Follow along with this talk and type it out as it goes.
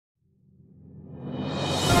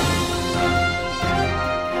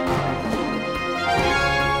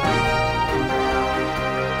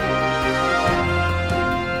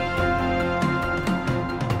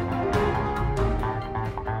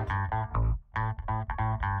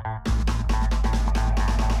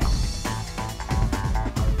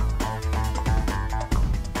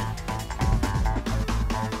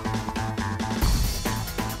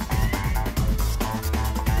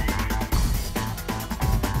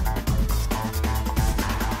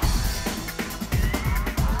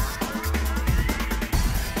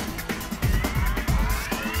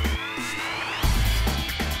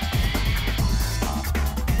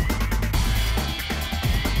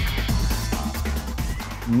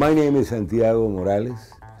My name is Santiago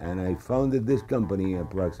Morales, and I founded this company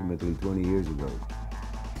approximately 20 years ago.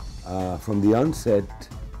 From the onset,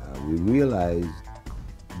 we realized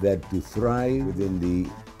that to thrive within the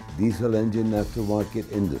diesel engine aftermarket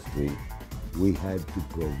industry, we had to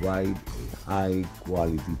provide a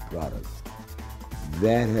high-quality product.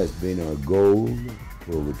 That has been our goal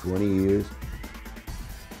for over 20 years.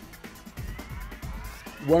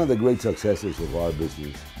 One of the great successes of our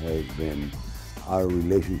business has been our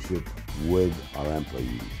relationship with our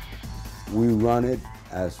employees. We run it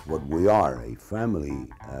as what we are, a family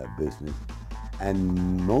business,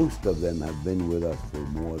 and most of them have been with us for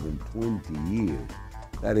more than 20 years.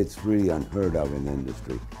 That it's really unheard of in the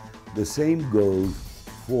industry. The same goes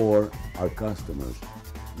for our customers.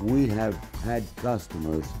 We have had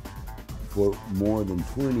customers for more than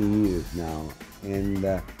 20 years now, and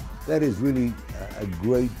that is really a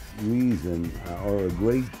great reason or a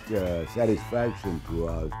great satisfaction to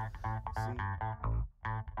us.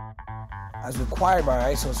 As required by our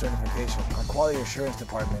ISO certification, our quality assurance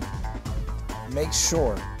department makes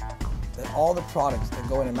sure that all the products that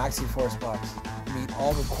go in a Maxiforce box meet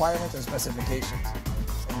all requirements and specifications,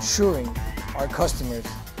 ensuring our customers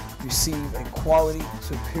receive a quality,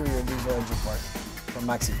 superior diesel engine part from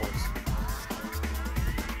Maxiforce.